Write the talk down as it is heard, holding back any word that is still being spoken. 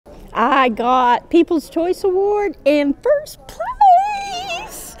I got People's Choice Award in first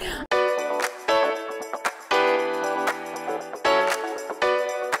place.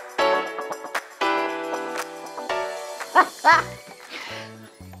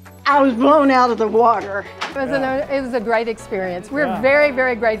 I was blown out of the water. It was a great experience. We're very,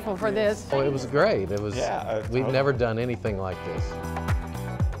 very grateful for this. Oh, it was great. It was. We've never done anything like this.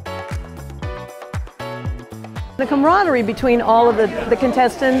 The camaraderie between all of the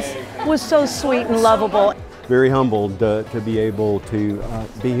contestants was so sweet and lovable. Very humbled to be able to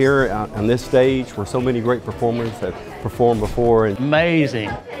be here on this stage where so many great performers have performed before. Amazing.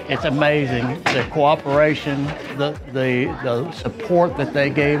 It's amazing. The cooperation, the support that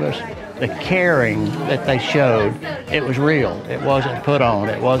they gave us, the caring that they showed. It was real. It wasn't put on.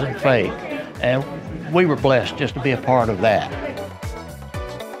 It wasn't fake. And we were blessed just to be a part of that.